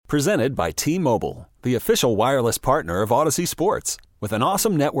Presented by T-Mobile, the official wireless partner of Odyssey Sports. With an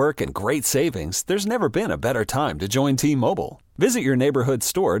awesome network and great savings, there's never been a better time to join T-Mobile. Visit your neighborhood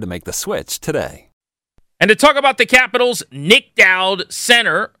store to make the switch today. And to talk about the Capitals, Nick Dowd,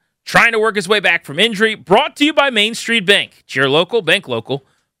 center, trying to work his way back from injury, brought to you by Main Street Bank. It's your local, bank local.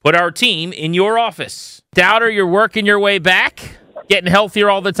 Put our team in your office. Dowder, you're working your way back, getting healthier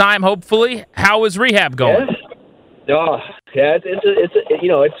all the time, hopefully. How is rehab going?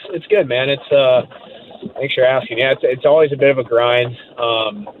 It's good, man. Thanks for asking. Yeah, it's always a bit of a grind.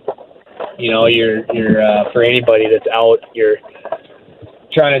 You're for anybody that's out, you're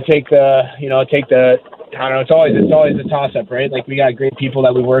trying to take the. I don't know. It's always a toss up, right? Like, we got great people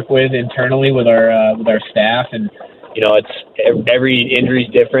that we work with internally with our staff, and it's every injury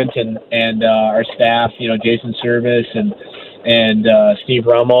is different, and our staff, Jason Service and Steve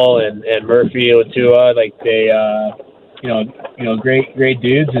Rummel and Murphy Otua, like they, great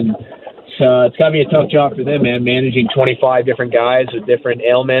dudes, and so it's gotta be a tough job for them, man, managing 25 different guys with different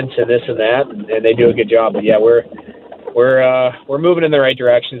ailments and this and that, and they do a good job. But yeah, we're moving in the right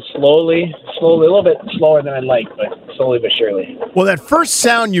direction, slowly, a little bit slower than I'd like, but slowly but surely. Well, that first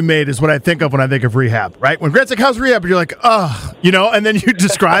sound you made is what I think of when I think of rehab, right? When Grant's like, how's rehab? You're like, and then you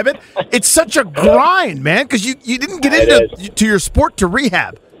describe it. It's such a grind, man, because you didn't get into your sport to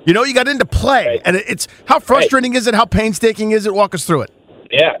rehab. You got into play, right. And it's how frustrating is it? How painstaking is it? Walk us through it.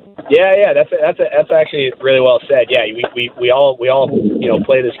 Yeah. That's actually really well said. Yeah, we all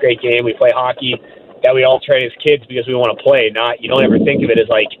play this great game. We play hockey that we all train as kids because we want to play. You don't ever think of it as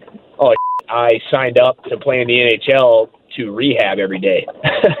like, oh, I signed up to play in the NHL to rehab every day,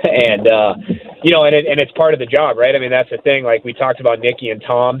 and it's part of the job, right? I mean, that's the thing. Like, we talked about Nicky and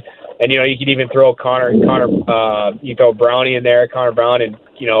Tom, and you could even throw Connor, you throw Brownie in there, Connor Brown, and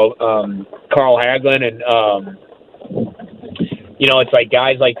Carl Hagelin, and it's like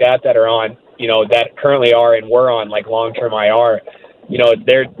guys like that are on, that currently are and were on like long-term IR.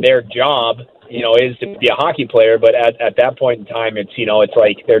 Their job, is to be a hockey player, but at that point in time, it's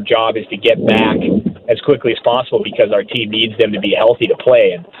like their job is to get back as quickly as possible because our team needs them to be healthy to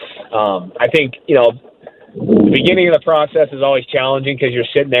play. And I think, the beginning of the process is always challenging because you're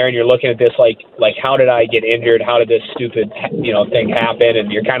sitting there and you're looking at this like how did I get injured? How did this stupid, thing happen?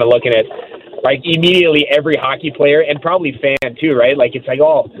 And you're kind of looking at like immediately every hockey player and probably fan too, right? Like, it's like,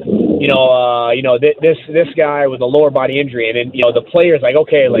 this guy with a lower body injury, and then, the player's like,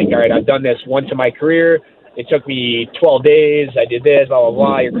 okay, like, all right, I've done this once in my career. It took me 12 days. I did this, blah, blah,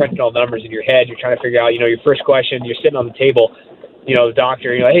 blah. You're crunching all the numbers in your head. You're trying to figure out, your first question. You're sitting on the table, the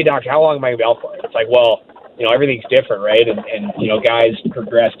doctor, you're like, hey, doctor, how long am I going to be out for? It's like, well, everything's different, right? And guys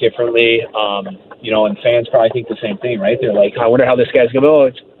progress differently. And fans probably think the same thing, right? They're like, I wonder how this guy's going to go.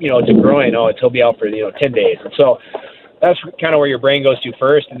 It's a groin. He'll be out for, 10 days. And so that's kind of where your brain goes to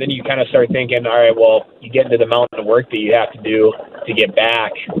first. And then you kind of start thinking, all right, well, you get into the mountain of work that you have to do to get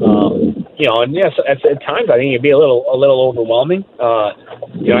back. And yes, at times I think it'd be a little overwhelming. I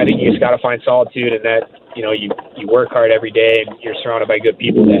think you just got to find solitude, and that, you work hard every day, and you're surrounded by good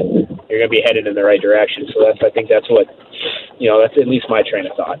people that you're going to be headed in the right direction. So I think that's what, that's at least my train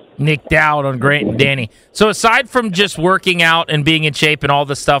of thought. Nick Dowd on Grant and Danny. So aside from just working out and being in shape and all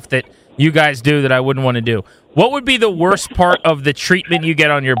the stuff that you guys do that I wouldn't want to do, what would be the worst part of the treatment you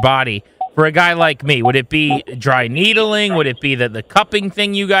get on your body for a guy like me? Would it be dry needling? Would it be the cupping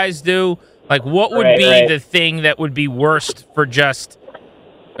thing you guys do? Like, what would be the thing that would be worst for just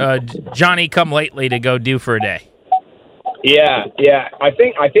Johnny come lately to go do for a day? Yeah. I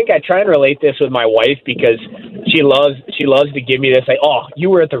think I try and relate this with my wife because she loves to give me this, like, oh, you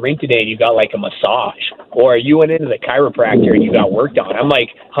were at the rink today and you got like a massage, or you went into the chiropractor and you got worked on. I'm like,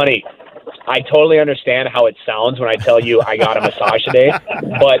 honey, I totally understand how it sounds when I tell you I got a massage today,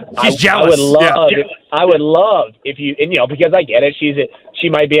 but I would love if you, and because I get it, she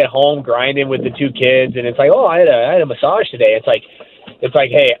might be at home grinding with the two kids, and it's like, oh, I had a massage today. It's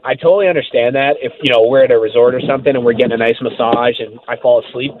like, hey, I totally understand that if, we're at a resort or something and we're getting a nice massage and I fall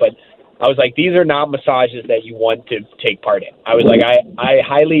asleep, but I was like, these are not massages that you want to take part in. I was like, I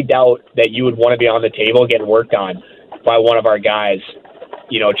highly doubt that you would want to be on the table getting worked on by one of our guys,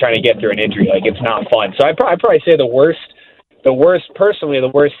 trying to get through an injury. Like, it's not fun. So I'd probably say the worst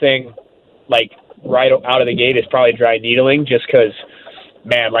thing, like, right out of the gate is probably dry needling, just because,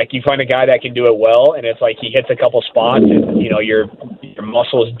 man, like, you find a guy that can do it well, and it's like he hits a couple spots and, your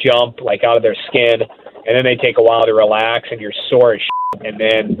muscles jump, like, out of their skin, and then they take a while to relax, and you're sore as shit. And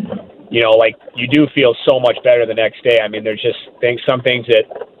then, like, you do feel so much better the next day. I mean, there's just some things that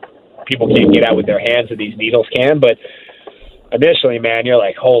people can't get out with their hands that these needles can, but initially, man, you're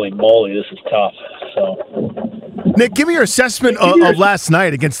like, holy moly, this is tough. So Nick, give me your assessment of last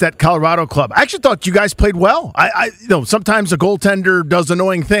night against that Colorado club. I actually thought you guys played well. Sometimes a goaltender does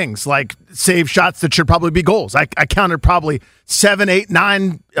annoying things like save shots that should probably be goals. I counted probably 7, 8,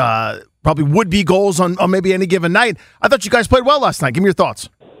 9 probably would be goals on maybe any given night. I thought you guys played well last night. Give me your thoughts.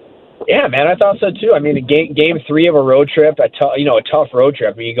 Yeah, man, I thought so too. I mean, game 3 of a road trip, a tough road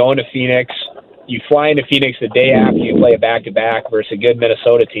trip. I mean, you go into Phoenix, you fly into Phoenix the day after you play a back-to-back versus a good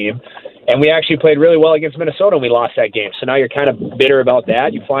Minnesota team. And we actually played really well against Minnesota and we lost that game. So now you're kind of bitter about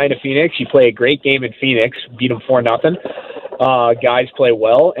that. You fly into Phoenix, you play a great game in Phoenix, beat them 4-0. Guys play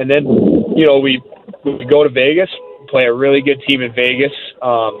well. And then, we go to Vegas, play a really good team in Vegas.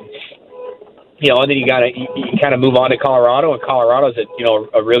 And then you kind of move on to Colorado, and Colorado's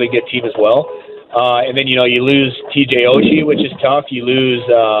a really good team as well. And then, you lose TJ Oshie, which is tough. You lose,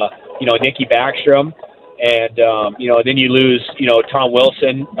 Nicky Backstrom. And, then you lose, Tom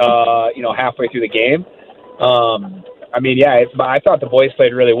Wilson, halfway through the game. I thought the boys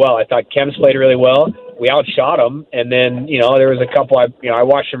played really well. I thought Chems played really well. We outshot them. And then, there was a couple, I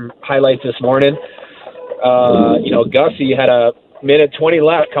watched some highlights this morning. Gussie had a minute 20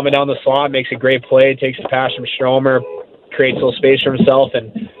 left coming down the slot, makes a great play, takes a pass from Stromer, creates a little space for himself,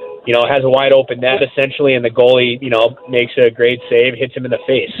 and, has a wide open net essentially, and the goalie, makes a great save, hits him in the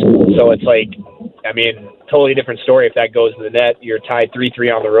face. So it's like, totally different story if that goes to the net. You're tied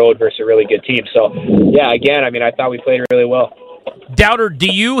 3-3 on the road versus a really good team. So, yeah, again, I thought we played really well. Doubter, do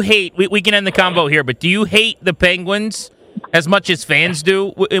you hate, we can end the convo here, but do you hate the Penguins as much as fans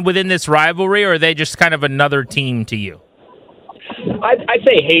do within this rivalry, or are they just kind of another team to you? I'd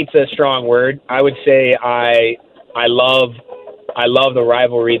say hate's a strong word. I would say I love the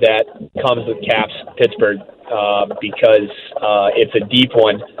rivalry that comes with Caps Pittsburgh because it's a deep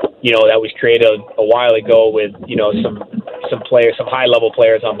one, that was created a while ago with, some players, some high-level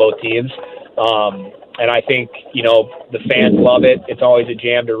players on both teams. And I think, the fans love it. It's always a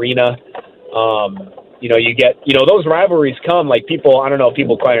jammed arena. You get, those rivalries come, like people, I don't know if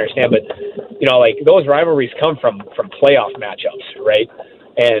people quite understand, but, those rivalries come from playoff matchups, right?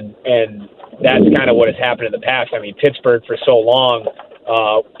 And that's kind of what has happened in the past. Pittsburgh for so long,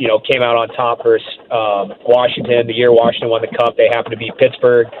 came out on top versus Washington. The year Washington won the Cup, they happened to beat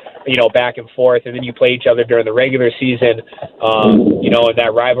Pittsburgh, back and forth, and then you play each other during the regular season, and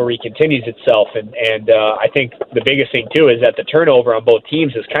that rivalry continues itself. And I think the biggest thing, too, is that the turnover on both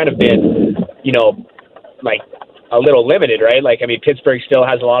teams has kind of been, like a little limited, right? Pittsburgh still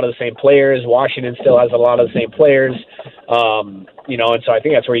has a lot of the same players. Washington still has a lot of the same players. And so I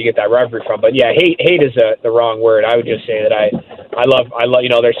think that's where you get that rivalry from. But yeah, hate is the wrong word. I would just say that I love,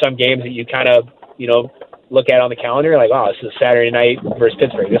 there's some games that you kind of, look at on the calendar like, oh, this is Saturday night versus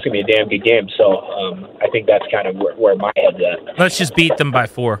Pittsburgh. This is going to be a damn good game. So I think that's kind of where my head's at. Let's just beat them by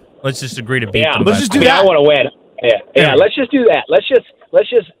 4. Let's just agree to beat them. Let's just do that. I want to win. Yeah. Let's just do that.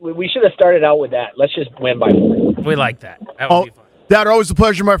 We should have started out with that. Let's just win by 4. We like that. That would be fun. That always a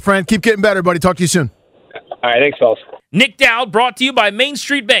pleasure, my friend. Keep getting better, buddy. Talk to you soon. All right, thanks, fellas. Nick Dowd, brought to you by Main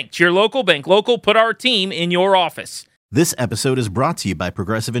Street Bank. To your local bank. Local, put our team in your office. This episode is brought to you by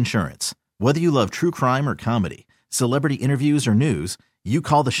Progressive Insurance. Whether you love true crime or comedy, celebrity interviews or news, you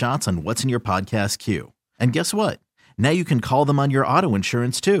call the shots on what's in your podcast queue. And guess what? Now you can call them on your auto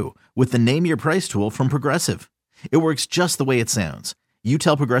insurance too with the Name Your Price tool from Progressive. It works just the way it sounds. You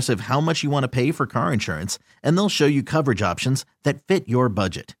tell Progressive how much you want to pay for car insurance, and they'll show you coverage options that fit your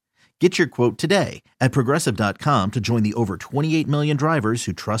budget. Get your quote today at Progressive.com to join the over 28 million drivers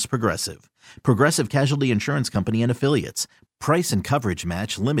who trust Progressive. Progressive Casualty Insurance Company and Affiliates. Price and coverage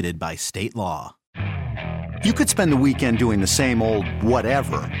match limited by state law. You could spend the weekend doing the same old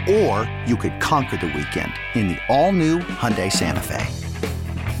whatever, or you could conquer the weekend in the all-new Hyundai Santa Fe.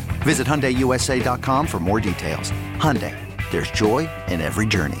 Visit HyundaiUSA.com for more details. Hyundai, there's joy in every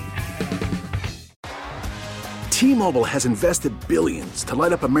journey. T-Mobile has invested billions to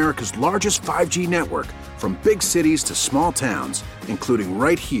light up America's largest 5G network, from big cities to small towns, including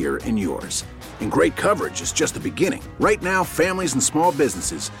right here in yours. And great coverage is just the beginning. Right now, families and small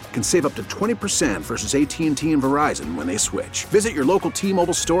businesses can save up to 20% versus AT&T and Verizon when they switch. Visit your local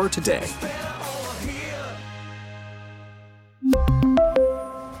T-Mobile store today.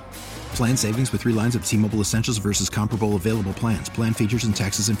 Plan savings with 3 lines of T-Mobile Essentials versus comparable available plans. Plan features and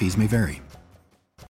taxes and fees may vary.